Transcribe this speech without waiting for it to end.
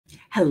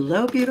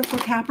Hello, beautiful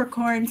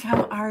Capricorns.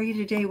 How are you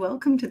today?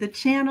 Welcome to the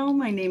channel.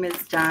 My name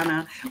is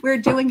Donna. We're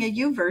doing a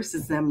you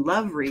versus them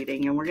love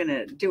reading, and we're going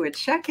to do a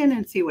check-in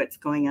and see what's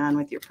going on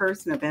with your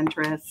person of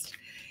interest.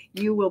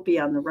 You will be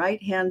on the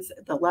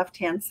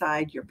left-hand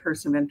side. Your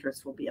person of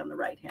interest will be on the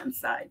right-hand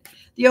side.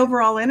 The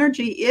overall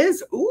energy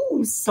is,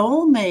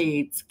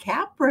 soulmates,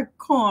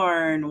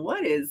 Capricorn.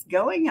 What is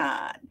going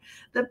on?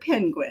 The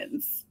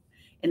penguins.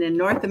 And in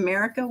North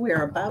America,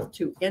 we're about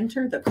to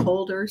enter the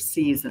colder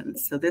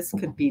seasons. So this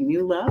could be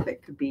new love.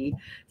 It could be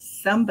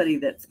somebody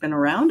that's been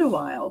around a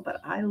while,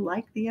 but I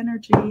like the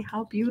energy.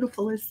 How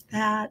beautiful is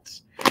that?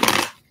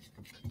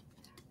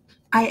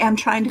 I am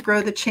trying to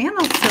grow the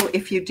channel. So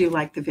if you do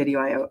like the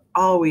video, I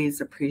always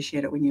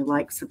appreciate it when you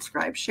like,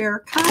 subscribe, share,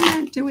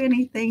 comment, do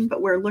anything.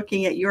 But we're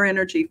looking at your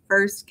energy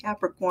first,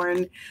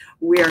 Capricorn.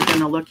 We are going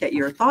to look at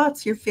your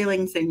thoughts, your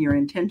feelings, and your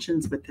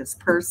intentions with this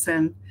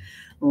person.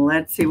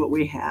 Let's see what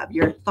we have.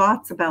 Your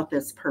thoughts about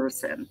this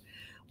person.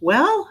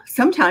 Well,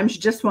 sometimes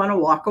you just want to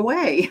walk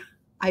away.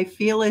 I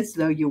feel as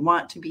though you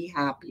want to be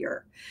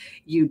happier.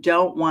 You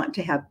don't want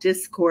to have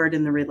discord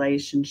in the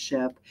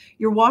relationship.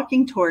 You're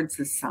walking towards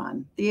the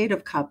sun. The Eight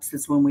of Cups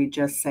is when we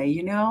just say,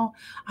 you know,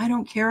 I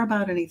don't care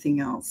about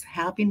anything else.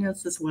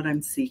 Happiness is what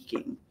I'm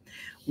seeking.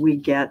 We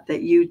get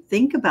that you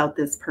think about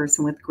this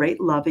person with great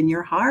love in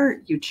your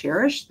heart. You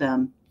cherish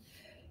them.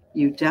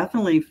 You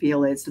definitely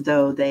feel as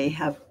though they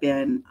have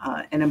been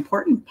an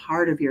important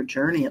part of your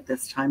journey at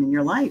this time in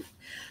your life.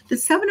 The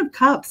Seven of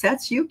Cups,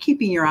 that's you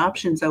keeping your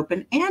options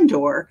open,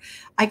 and/or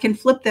I can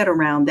flip that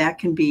around. That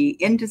can be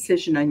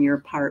indecision on your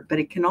part, but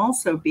it can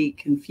also be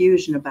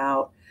confusion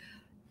about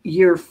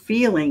you're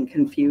feeling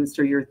confused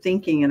or you're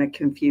thinking in a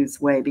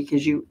confused way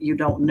because you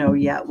don't know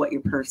yet what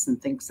your person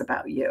thinks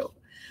about you.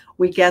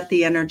 We get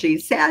the energy,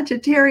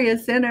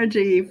 Sagittarius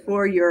energy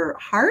for your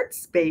heart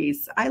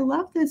space. I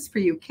love this for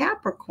you,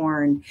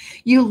 Capricorn.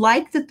 You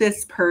like that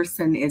this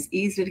person is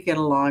easy to get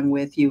along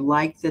with. You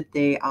like that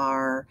they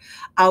are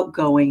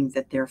outgoing,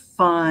 that they're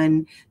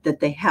fun, that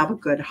they have a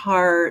good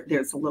heart.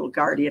 There's a little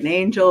guardian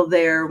angel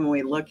there when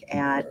we look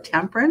at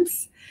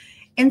Temperance.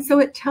 And so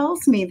it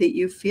tells me that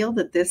you feel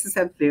that this is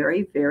a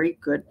very, very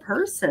good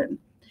person.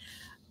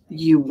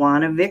 You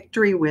want a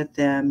victory with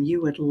them.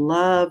 You would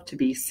love to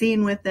be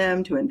seen with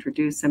them, to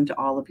introduce them to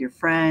all of your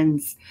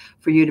friends,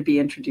 for you to be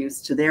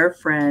introduced to their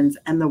friends.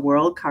 And the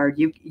World card,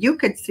 you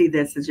could see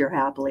this as your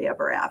happily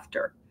ever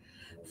after.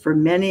 For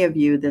many of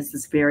you, this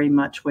is very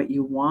much what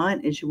you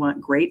want, is you want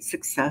great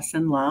success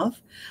in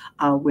love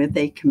with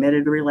a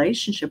committed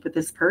relationship with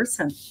this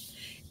person.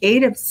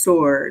 Eight of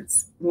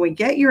Swords, when we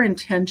get your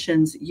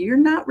intentions, you're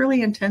not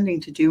really intending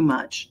to do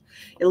much.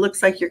 It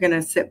looks like you're going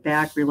to sit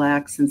back,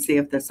 relax, and see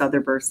if this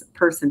other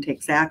person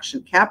takes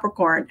action.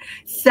 Capricorn,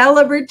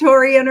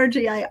 celebratory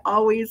energy. I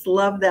always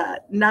love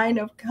that. Nine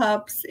of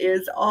Cups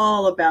is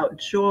all about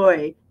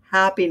joy,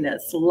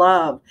 happiness,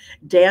 love,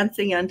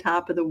 dancing on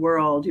top of the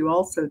world. You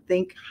also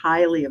think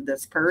highly of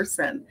this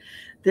person.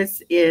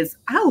 This is,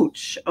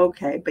 ouch,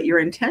 okay, but your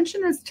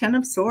intention is Ten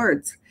of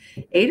Swords.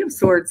 Eight of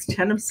Swords,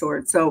 Ten of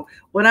Swords. So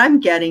what I'm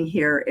getting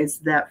here is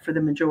that for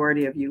the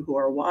majority of you who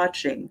are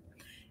watching,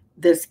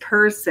 this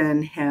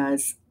person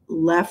has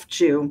left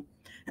you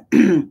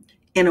in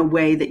a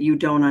way that you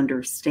don't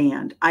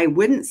understand. I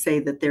wouldn't say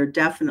that they're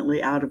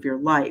definitely out of your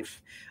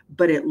life,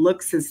 but it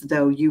looks as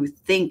though you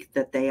think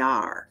that they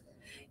are.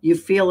 You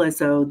feel as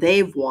though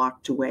they've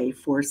walked away,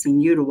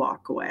 forcing you to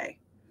walk away.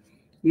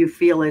 You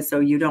feel as though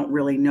you don't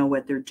really know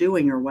what they're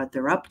doing or what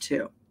they're up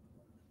to.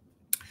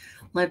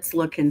 Let's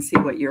look and see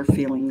what your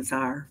feelings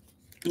are.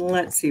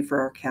 Let's see for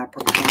our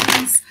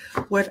Capricorns.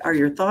 What are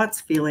your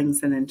thoughts,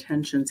 feelings, and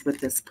intentions with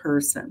this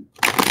person?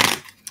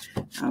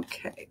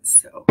 Okay,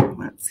 so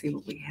let's see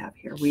what we have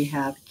here. We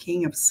have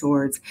King of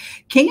Swords.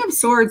 King of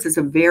Swords is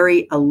a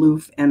very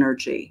aloof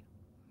energy.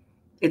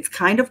 It's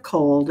kind of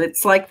cold.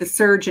 It's like the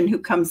surgeon who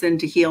comes in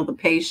to heal the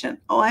patient.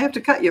 Oh, I have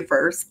to cut you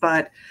first,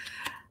 but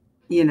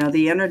you know,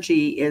 the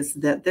energy is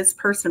that this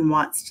person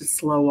wants to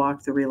slow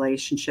walk the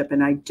relationship,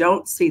 and I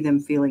don't see them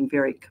feeling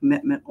very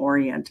commitment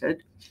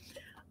oriented.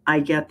 I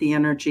get the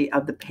energy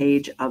of the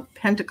Page of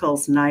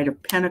Pentacles, Knight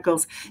of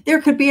Pentacles.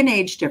 There could be an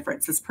age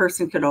difference. This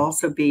person could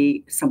also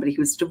be somebody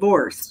who's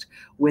divorced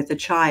with a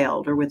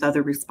child or with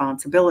other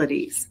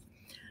responsibilities.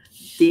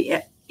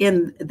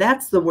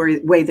 That's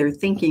the way they're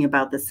thinking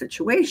about the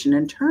situation.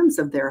 In terms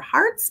of their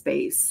heart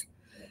space,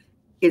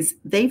 is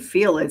they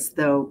feel as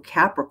though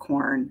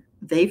Capricorn,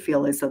 they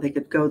feel as though they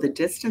could go the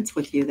distance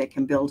with you. They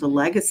can build a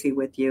legacy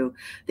with you.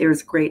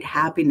 There's great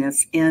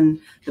happiness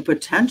in the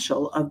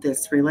potential of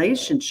this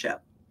relationship.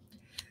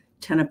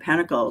 Ten of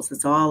Pentacles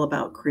is all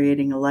about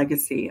creating a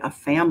legacy, a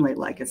family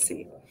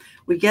legacy.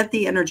 We get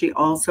the energy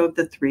also of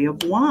the Three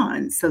of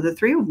Wands. So the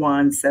Three of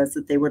Wands says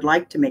that they would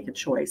like to make a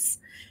choice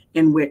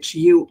in which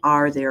you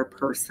are their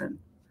person.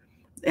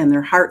 In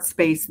their heart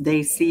space,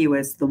 they see you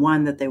as the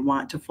one that they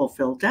want to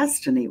fulfill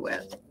destiny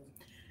with.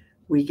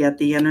 We get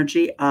the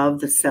energy of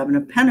the Seven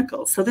of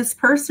Pentacles. So this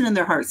person in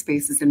their heart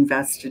space is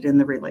invested in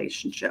the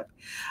relationship.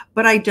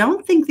 But I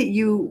don't think that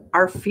you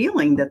are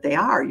feeling that they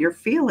are. You're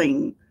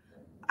feeling,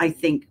 I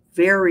think,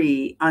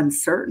 very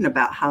uncertain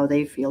about how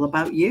they feel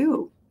about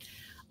you.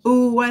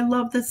 Oh, I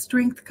love the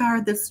Strength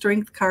card. The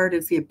Strength card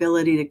is the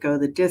ability to go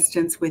the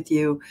distance with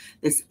you.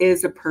 This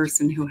is a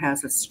person who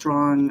has a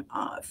strong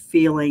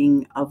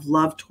feeling of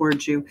love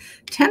towards you.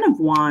 10 of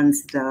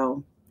Wands,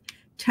 though.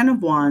 10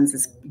 of Wands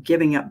is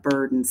giving up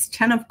burdens.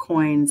 10 of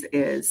Coins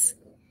is,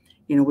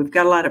 you know, we've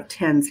got a lot of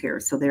 10s here.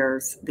 So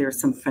there's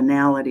some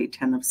finality.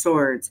 10 of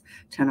Swords,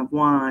 10 of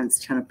Wands,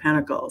 10 of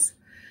Pentacles.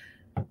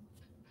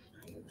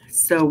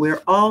 So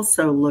we're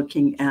also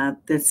looking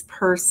at this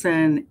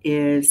person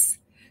is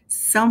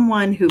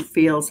someone who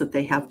feels that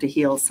they have to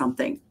heal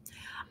something.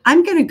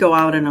 I'm going to go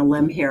out on a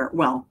limb here.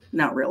 Well,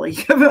 not really,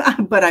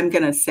 but I'm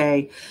going to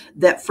say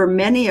that for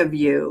many of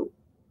you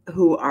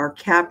who are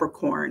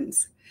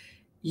Capricorns,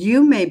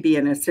 you may be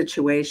in a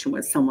situation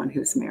with someone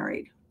who's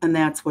married. And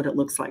that's what it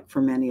looks like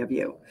for many of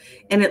you.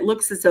 And it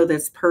looks as though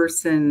this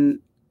person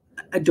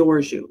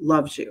adores you,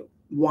 loves you,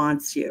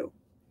 wants you.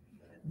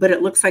 But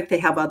it looks like they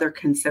have other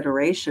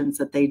considerations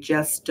that they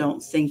just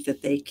don't think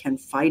that they can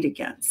fight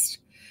against.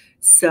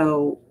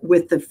 So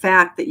with the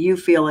fact that you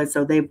feel as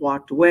though they've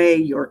walked away,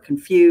 you're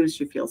confused,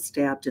 you feel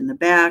stabbed in the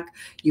back,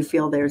 you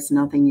feel there's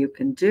nothing you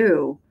can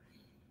do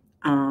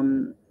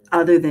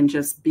other than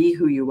just be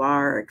who you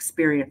are,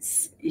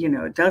 experience, you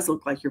know, it does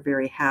look like you're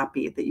very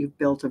happy that you've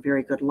built a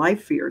very good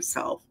life for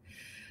yourself.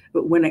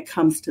 But when it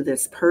comes to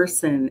this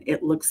person,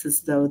 it looks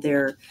as though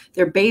they're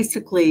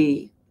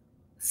basically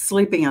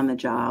sleeping on the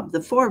job.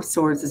 The Four of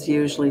Swords is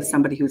usually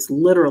somebody who's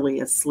literally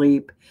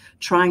asleep,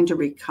 trying to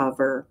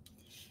recover.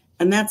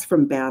 And that's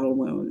from battle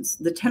wounds.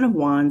 The 10 of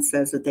Wands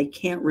says that they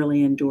can't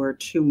really endure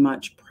too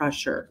much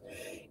pressure.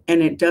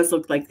 And it does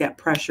look like that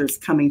pressure is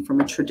coming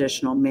from a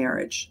traditional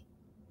marriage.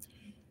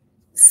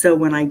 So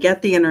when I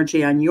get the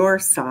energy on your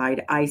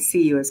side, I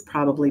see you as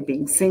probably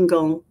being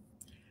single.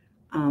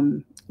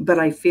 But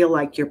I feel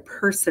like your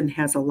person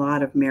has a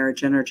lot of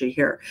marriage energy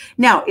here.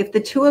 Now, if the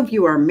two of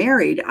you are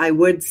married, I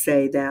would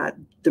say that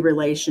the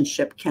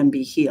relationship can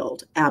be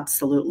healed.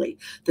 Absolutely.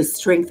 The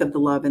strength of the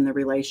love in the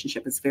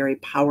relationship is very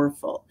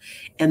powerful.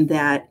 And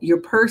that your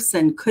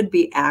person could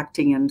be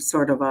acting in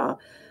sort of a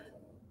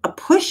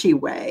pushy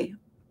way.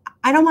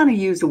 I don't want to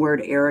use the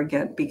word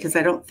arrogant because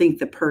I don't think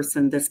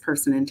this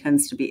person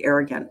intends to be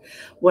arrogant.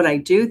 What I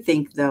do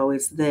think, though,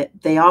 is that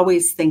they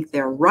always think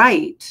they're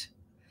right.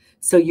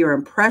 So your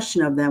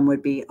impression of them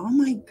would be, oh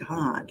my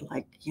God,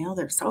 like, you know,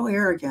 they're so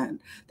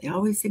arrogant. They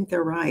always think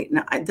they're right.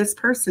 Now, this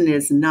person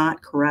is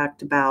not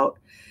correct about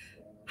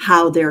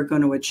how they're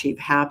going to achieve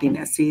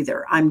happiness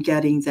either. I'm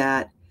getting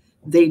that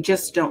they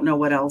just don't know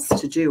what else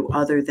to do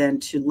other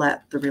than to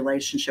let the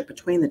relationship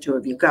between the two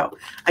of you go.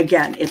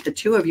 Again, if the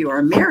two of you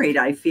are married,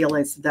 I feel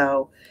as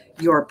though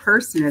your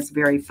person is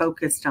very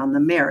focused on the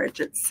marriage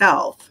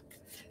itself.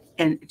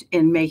 And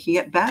in making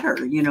it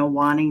better, you know,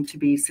 wanting to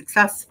be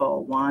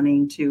successful,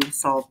 wanting to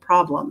solve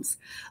problems.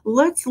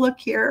 Let's look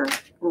here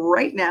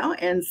right now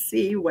and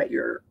see what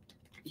your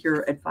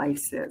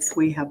advice is.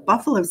 We have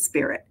Buffalo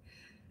Spirit.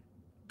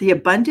 The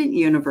abundant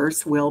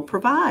universe will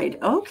provide.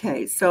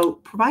 Okay, so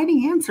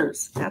providing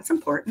answers, that's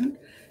important.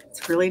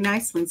 It's really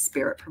nice when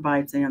Spirit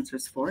provides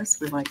answers for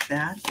us. We like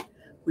that.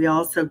 We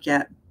also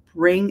get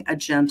bring a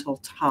gentle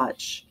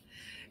touch.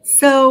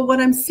 So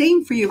what I'm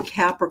seeing for you,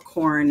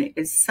 Capricorn,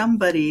 is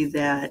somebody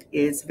that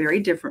is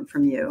very different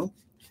from you,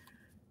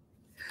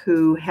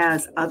 who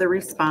has other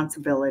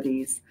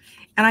responsibilities.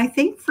 And I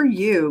think for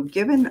you,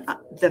 given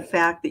the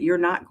fact that you're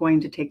not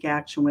going to take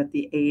action with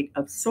the 8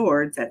 of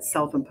Swords, that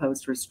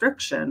self-imposed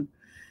restriction,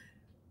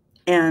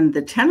 and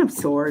the 10 of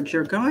Swords,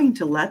 you're going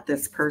to let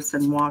this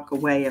person walk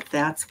away if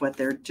that's what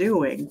they're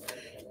doing.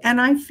 And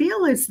I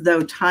feel as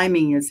though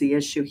timing is the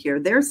issue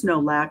here. There's no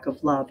lack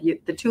of love.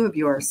 The two of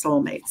you are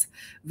soulmates,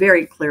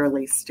 very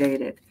clearly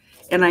stated.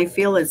 And I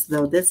feel as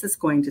though this is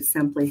going to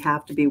simply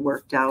have to be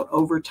worked out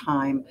over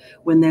time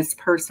when this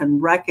person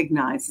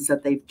recognizes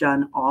that they've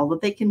done all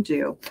that they can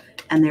do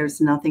and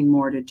there's nothing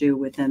more to do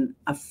within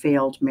a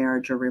failed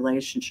marriage or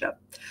relationship.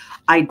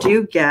 I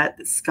do get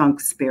the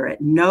Skunk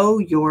Spirit. Know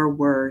your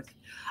worth.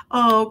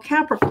 Oh,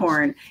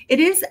 Capricorn, it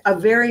is a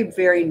very,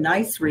 very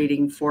nice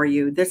reading for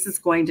you. This is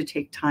going to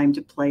take time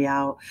to play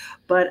out,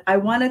 but I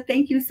want to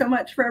thank you so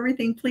much for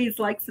everything. Please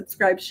like,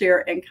 subscribe,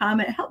 share, and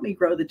comment. Help me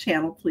grow the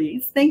channel,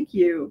 please. Thank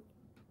you.